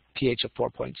 is that pH of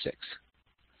 4.6.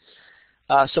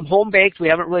 Some home baked, we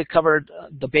haven't really covered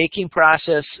the baking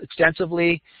process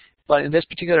extensively, but in this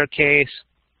particular case,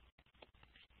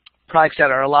 products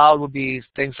that are allowed would be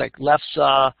things like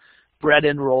lefse, bread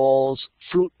and rolls,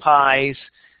 fruit pies,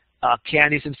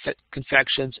 candies and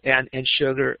confections, and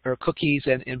sugar or cookies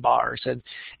and bars. And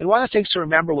one of the things to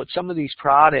remember with some of these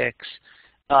products,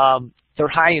 they're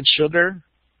high in sugar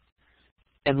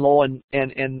and low in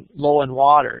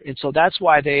water, and so that's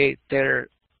why they're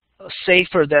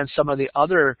safer than some of the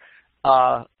other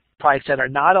products that are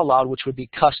not allowed, which would be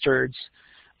custards,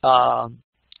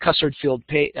 custard-filled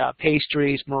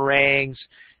pastries, meringues,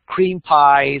 cream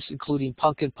pies, including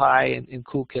pumpkin pie and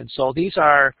kuchen. So these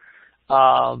are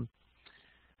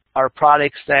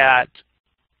products that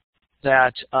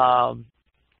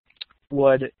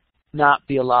would not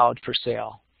be allowed for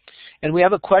sale. And we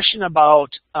have a question about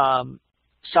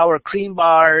sour cream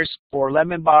bars or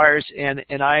lemon bars, and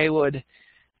I would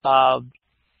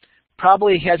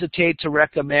probably hesitate to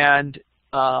recommend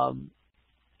the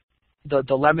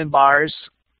lemon bars,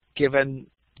 given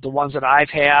the ones that I've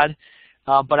had.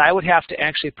 But I would have to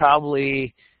actually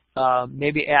probably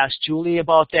maybe ask Julie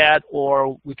about that,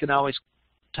 or we can always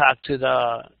talk to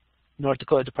the North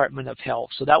Dakota Department of Health.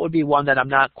 So that would be one that I'm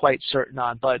not quite certain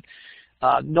on. But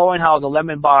knowing how the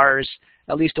lemon bars,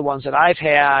 at least the ones that I've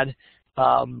had,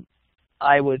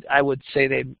 I would say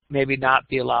they maybe not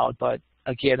be allowed. But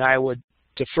again, I would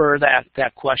defer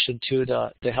that question to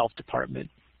the health department.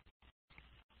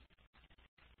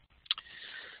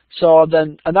 So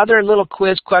then another little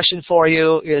quiz question for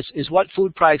you is what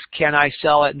food products can I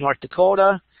sell at North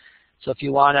Dakota? So if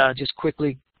you want to just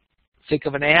quickly think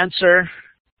of an answer.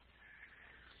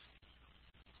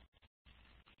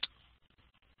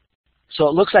 So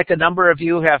it looks like a number of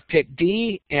you have picked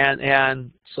D,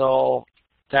 and so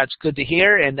that's good to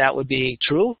hear, and that would be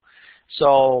true.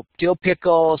 So dill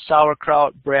pickle,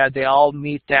 sauerkraut, bread, they all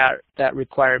meet that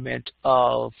requirement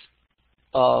of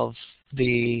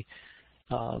the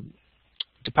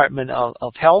Department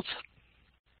of Health.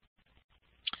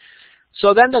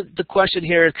 So then the question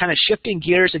here is kind of shifting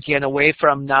gears again away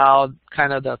from now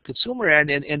kind of the consumer end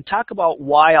and talk about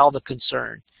why all the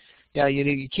concern.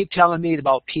 You keep telling me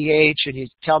about pH, and you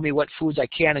tell me what foods I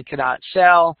can and cannot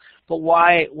sell, but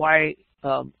why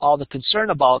all the concern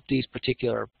about these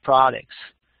particular products?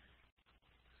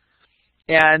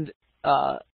 And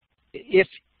I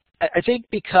think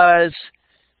because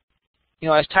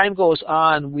as time goes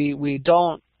on, we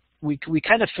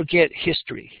kind of forget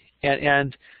history,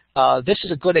 and this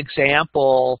is a good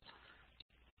example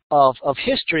of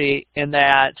history in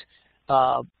that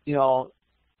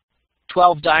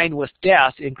 12 dying with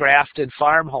death in Grafton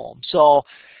Farm Home. So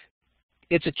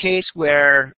it's a case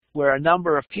where a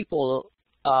number of people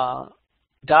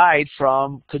died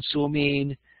from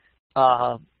consuming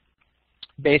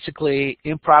basically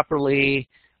improperly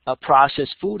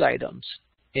processed food items.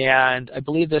 And I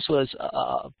believe this was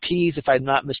peas, if I'm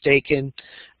not mistaken.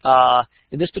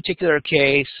 In this particular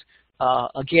case,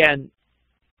 again,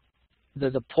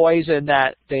 the poison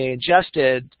that they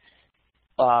ingested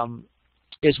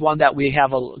is one that we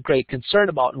have a great concern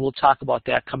about, and we'll talk about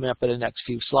that coming up in the next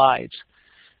few slides.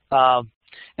 And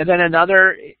then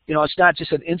another, it's not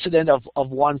just an incident of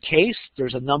one case.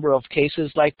 There's a number of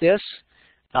cases like this.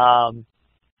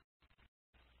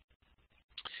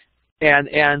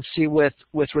 And see with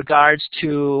regards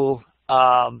to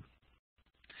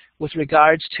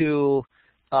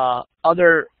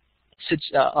other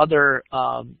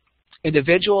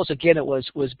individuals, again, it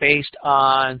was based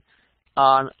on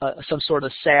some sort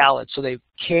of salad. So they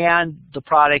canned the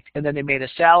product and then they made a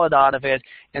salad out of it,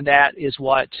 and that is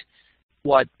what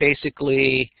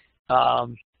basically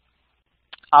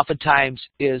oftentimes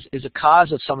is a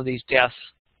cause of some of these deaths,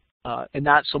 and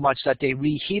not so much that they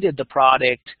reheated the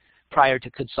product prior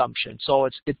to consumption. So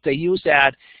they use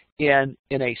that in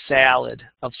a salad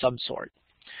of some sort.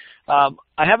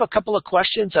 I have a couple of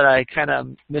questions that I kind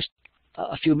of missed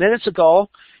a few minutes ago.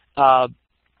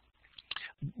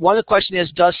 One of the questions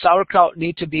is, does sauerkraut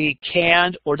need to be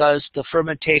canned, or does the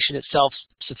fermentation itself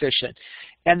sufficient?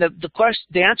 And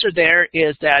the answer there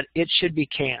is that it should be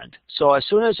canned. So as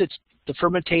soon as the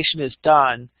fermentation is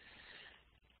done,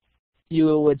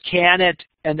 you would can it,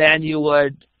 and then you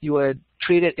would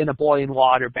treat it in a boiling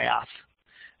water bath.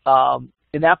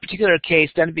 In that particular case,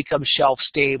 then it becomes shelf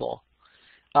stable.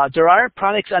 There are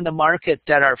products on the market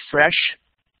that are fresh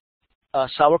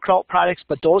sauerkraut products,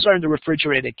 but those are in the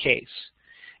refrigerated case.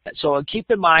 So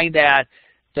keep in mind that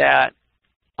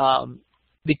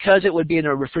because it would be in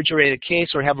a refrigerated case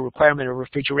or have a requirement of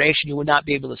refrigeration, you would not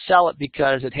be able to sell it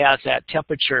because it has that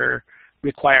temperature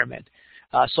requirement.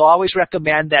 So I always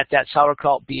recommend that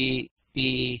sauerkraut be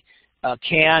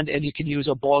canned, and you can use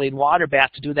a boiling water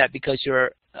bath to do that because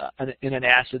you're in an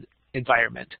acid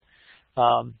environment.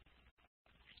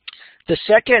 The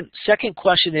second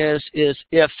question is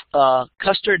if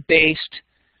custard-based,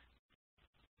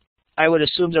 I would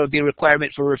assume there would be a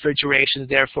requirement for refrigeration,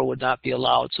 therefore would not be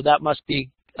allowed. So that must be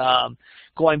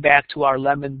going back to our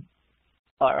lemon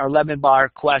bar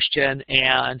question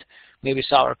and maybe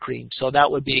sour cream. So that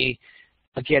would be,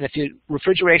 again, if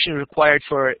refrigeration is required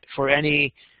for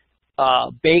any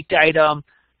baked item,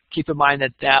 keep in mind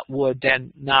that would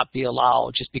then not be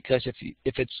allowed, just because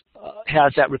if it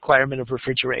has that requirement of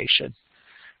refrigeration.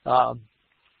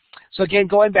 So again,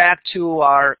 going back to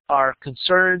our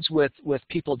concerns with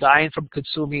people dying from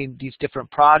consuming these different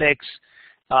products,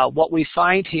 what we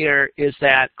find here is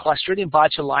that Clostridium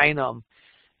botulinum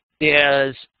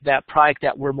is that product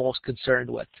that we're most concerned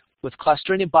with. With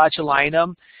Clostridium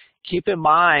botulinum, keep in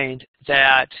mind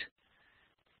that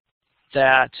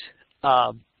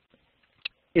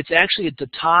it's actually the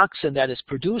toxin that is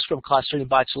produced from Clostridium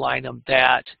botulinum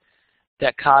that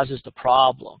causes the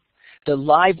problem. The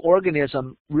live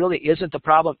organism really isn't the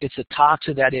problem, it's the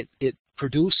toxin that it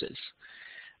produces.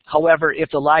 However,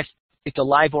 if the live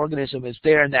organism is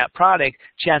there in that product,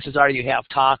 chances are you have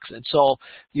toxin. So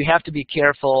you have to be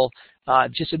careful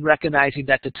just in recognizing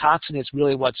that the toxin is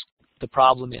really what the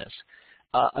problem is.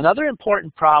 Another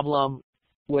important problem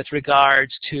with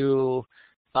regards to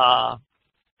Clostridium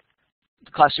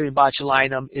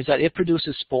botulinum is that it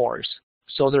produces spores.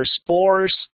 So there's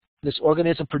spores, this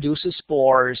organism produces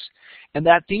spores, and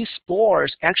that these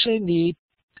spores actually need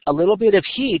a little bit of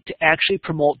heat to actually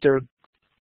promote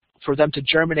for them to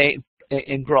germinate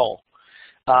and grow.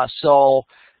 So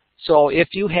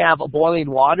if you have a boiling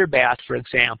water bath, for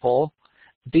example,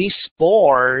 these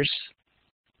spores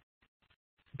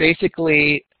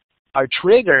basically are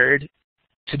triggered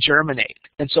to germinate.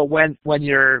 And so when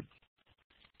your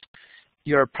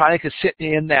product is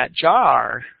sitting in that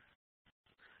jar,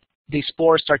 these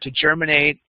spores start to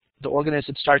germinate, the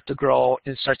organisms start to grow,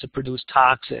 and it starts to produce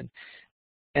toxin.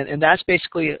 And that's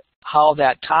basically how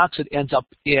that toxin ends up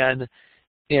in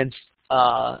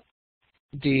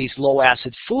these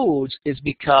low-acid foods, is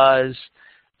because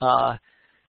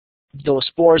those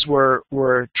spores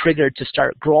were triggered to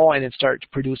start growing and start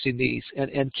producing these.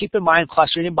 And keep in mind,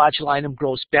 Clostridium botulinum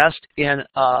grows best in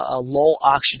a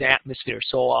low-oxygen atmosphere.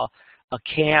 So a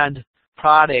canned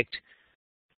product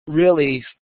really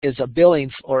is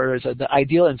the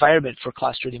ideal environment for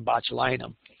Clostridium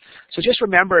botulinum. So just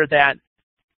remember that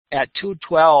at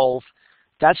 212,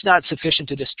 that's not sufficient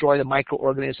to destroy the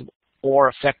microorganism or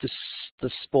affect the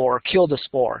spore, kill the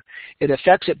spore. It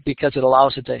affects it because it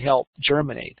allows it to help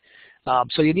germinate.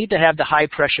 So you need to have the high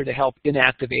pressure to help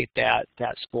inactivate that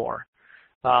spore.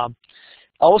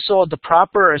 Also, the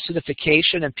proper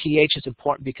acidification and pH is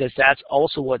important because that's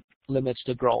also what limits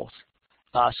the growth.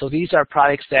 So these are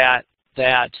products that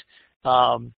the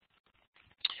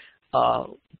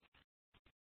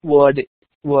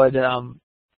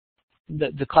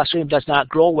Clostridium does not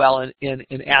grow well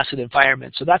in acid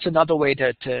environments. So that's another way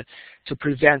to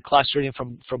prevent Clostridium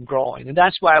from growing. And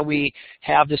that's why we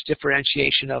have this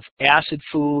differentiation of acid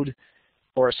food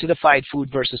or acidified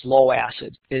food versus low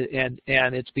acid. And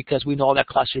it's because we know that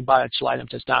Clostridium botulinum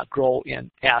does not grow in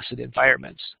acid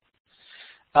environments.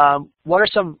 What are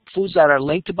some foods that are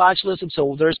linked to botulism?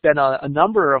 So there's been a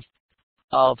number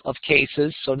of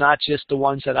cases, so not just the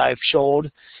ones that I've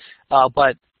showed,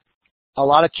 but a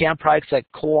lot of canned products like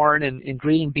corn and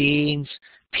green beans,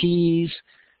 peas,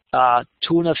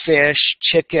 tuna fish,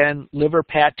 chicken, liver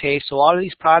pate. So all of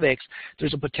these products,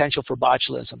 there's a potential for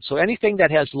botulism. So anything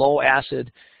that has low acid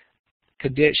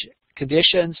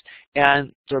conditions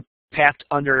and they're packed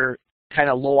under kind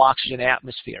of low oxygen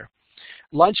atmosphere.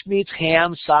 Lunch meats,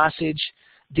 ham, sausage,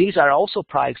 these are also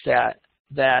products that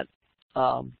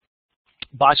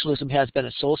botulism has been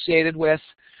associated with.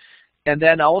 And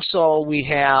then also we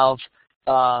have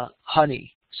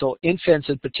honey. So infants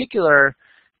in particular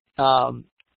are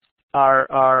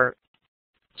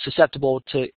susceptible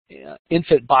to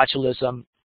infant botulism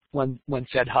when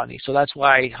fed honey. So that's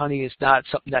why honey is not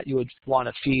something that you would want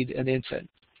to feed an infant.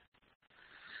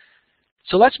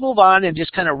 So let's move on and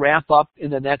just kind of wrap up in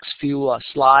the next few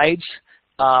slides.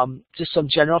 Just some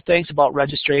general things about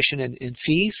registration and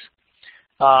fees.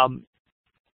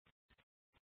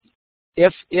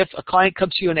 If a client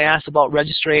comes to you and asks about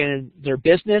registering their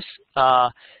business,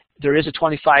 there is a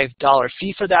 $25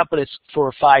 fee for that, but it's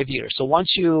for 5 years. So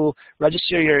once you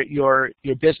register your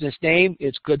business name,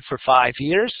 it's good for 5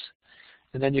 years,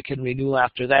 and then you can renew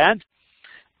after that.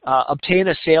 Obtain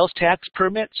a sales tax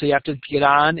permit, so you have to get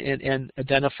on and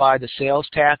identify the sales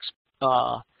tax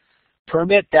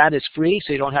permit. That is free,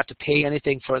 so you don't have to pay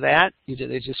anything for that.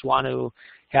 They just want to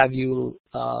have you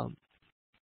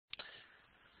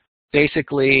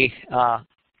basically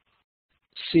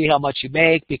see how much you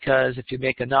make, because if you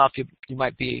make enough, you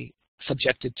might be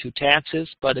subjected to taxes.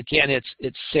 But again,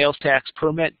 it's sales tax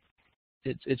permit.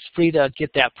 It's free to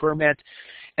get that permit.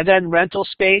 And then rental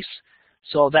space.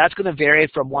 So that's going to vary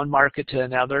from one market to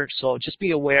another. So just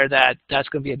be aware that that's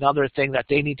going to be another thing that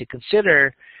they need to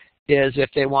consider, is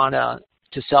if they want to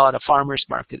sell at a farmer's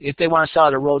market. If they want to sell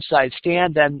at a roadside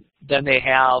stand, then they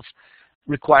have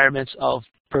requirements of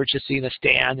purchasing a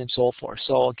stand and so forth.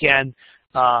 So again,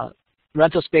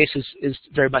 rental space is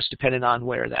very much dependent on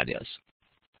where that is.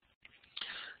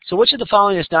 So which of the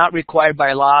following is not required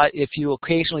by law if you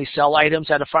occasionally sell items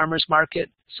at a farmer's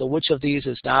market? So which of these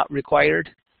is not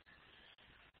required?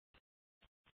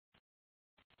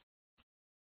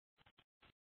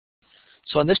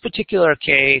 So in this particular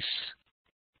case,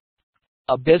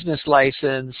 a business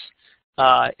license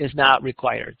is not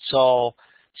required. So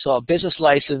a business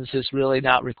license is really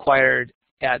not required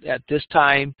at this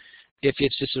time if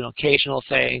it's just an occasional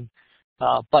thing.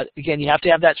 But again, you have to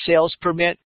have that sales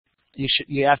permit.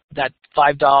 You have that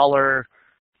 $5 or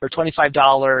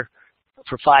 $25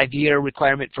 for 5-year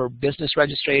requirement for business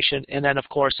registration. And then, of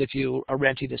course, if you are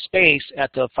renting a space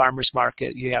at the farmer's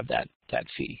market, you have that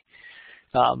fee.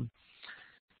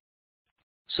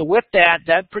 So with that,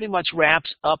 that pretty much wraps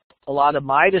up a lot of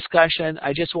my discussion.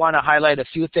 I just want to highlight a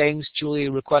few things Julie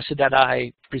requested that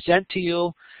I present to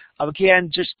you.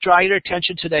 Again, just draw your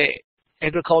attention to the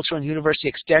Agricultural and University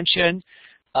Extension.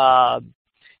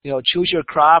 Choose your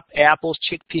crop, apples,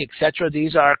 chickpea, etc.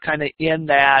 These are kind of in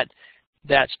that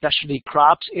specialty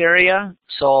crops area.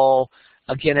 So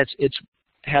again, it's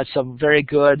has some very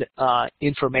good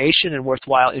information and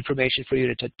worthwhile information for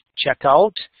you to check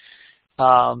out.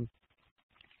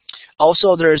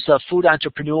 Also, there's a food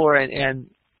entrepreneur and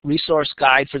resource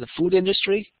guide for the food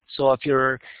industry. So if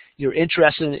you're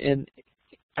interested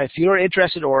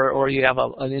or you have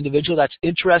an individual that's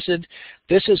interested,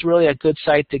 this is really a good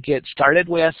site to get started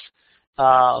with.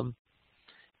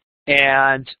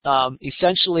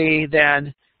 Essentially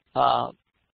then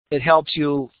it helps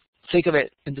you think of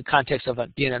it in the context of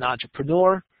being an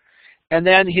entrepreneur. And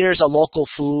then here's a local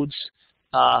foods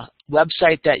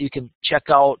website that you can check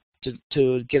out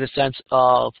to get a sense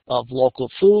of local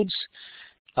foods.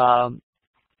 And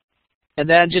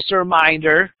then just a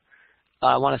reminder,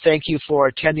 I want to thank you for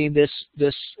attending this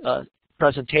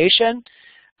presentation.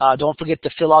 Don't forget to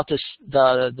fill out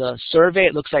the survey.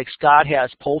 It looks like Scott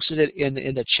has posted it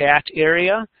in the chat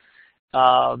area.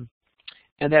 And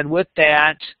then with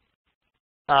that,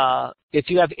 if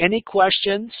you have any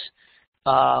questions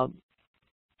after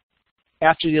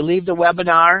you leave the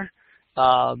webinar,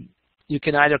 you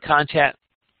can either contact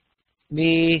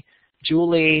me,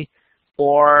 Julie,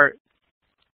 or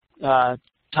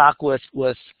talk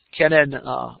with Kenan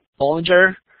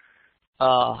Bollinger.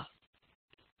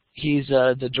 He's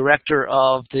the director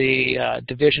of the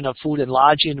Division of Food and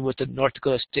Lodging with the North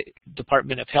Dakota State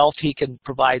Department of Health. He can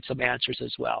provide some answers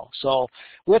as well. So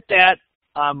with that,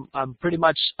 I'm pretty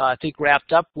much, I think,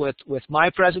 wrapped up with my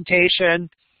presentation.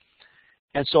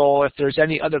 And so if there's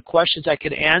any other questions I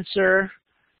can answer,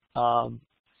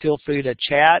 feel free to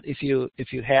chat if you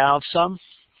have some.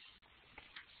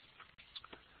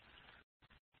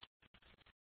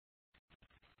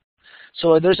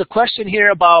 So there's a question here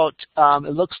about,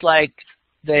 it looks like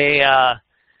they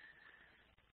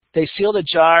seal the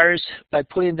jars by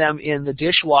putting them in the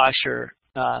dishwasher.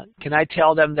 Can I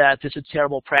tell them that this is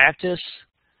terrible practice?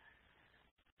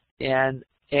 And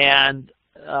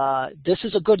this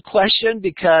is a good question,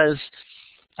 because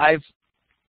I've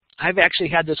actually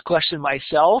had this question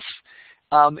myself,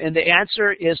 and the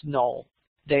answer is no.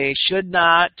 They should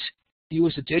not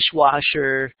use a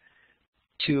dishwasher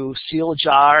to seal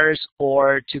jars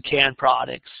or to can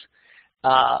products.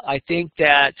 I think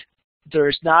that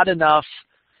there's not enough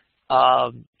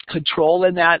control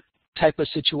in that type of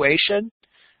situation.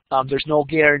 There's no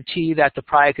guarantee that the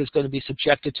product is going to be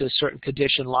subjected to a certain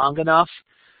condition long enough.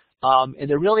 And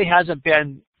there really hasn't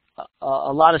been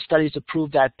a lot of studies to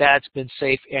prove that that's been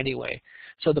safe anyway.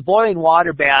 So the boiling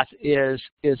water bath is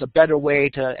a better way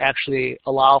to actually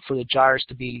allow for the jars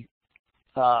to be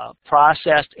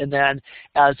processed, and then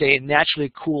as they naturally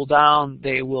cool down,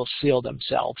 they will seal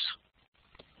themselves.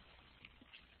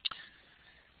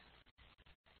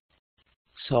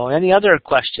 So any other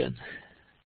question?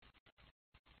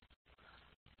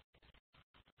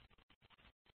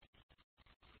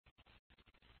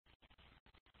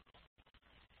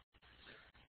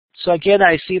 So again,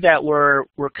 I see that we're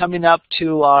coming up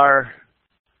to our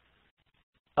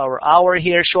hour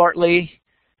here shortly.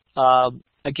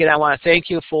 Again, I want to thank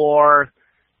you for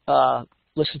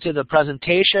listening to the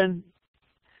presentation.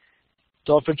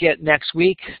 Don't forget next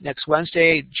week, next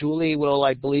Wednesday, Julie will,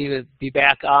 I believe, be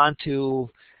back on to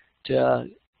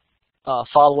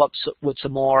follow up with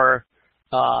some more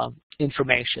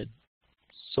information.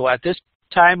 So at this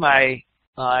time,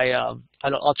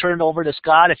 I'll turn it over to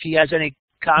Scott if he has any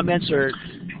comments or.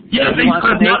 Yeah,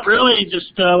 thanks, not really.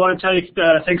 Just want to tell you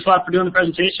thanks a lot for doing the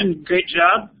presentation. Great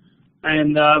job.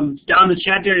 And down in the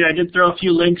chat area, I did throw a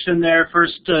few links in there.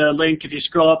 First link, if you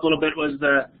scroll up a little bit, was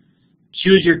the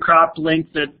Choose Your Crop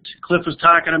link that Cliff was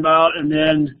talking about. And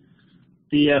then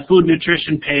the food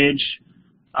nutrition page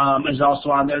is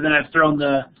also on there. Then I've thrown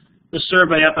the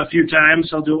survey up a few times.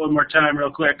 I'll do it one more time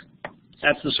real quick.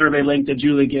 That's the survey link that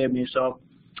Julie gave me. So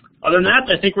other than that,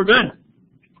 I think we're good.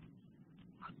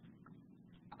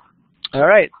 All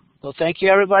right. Well, thank you,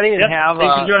 everybody, and have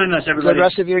thanks for joining us, everybody. Good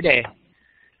rest of your day.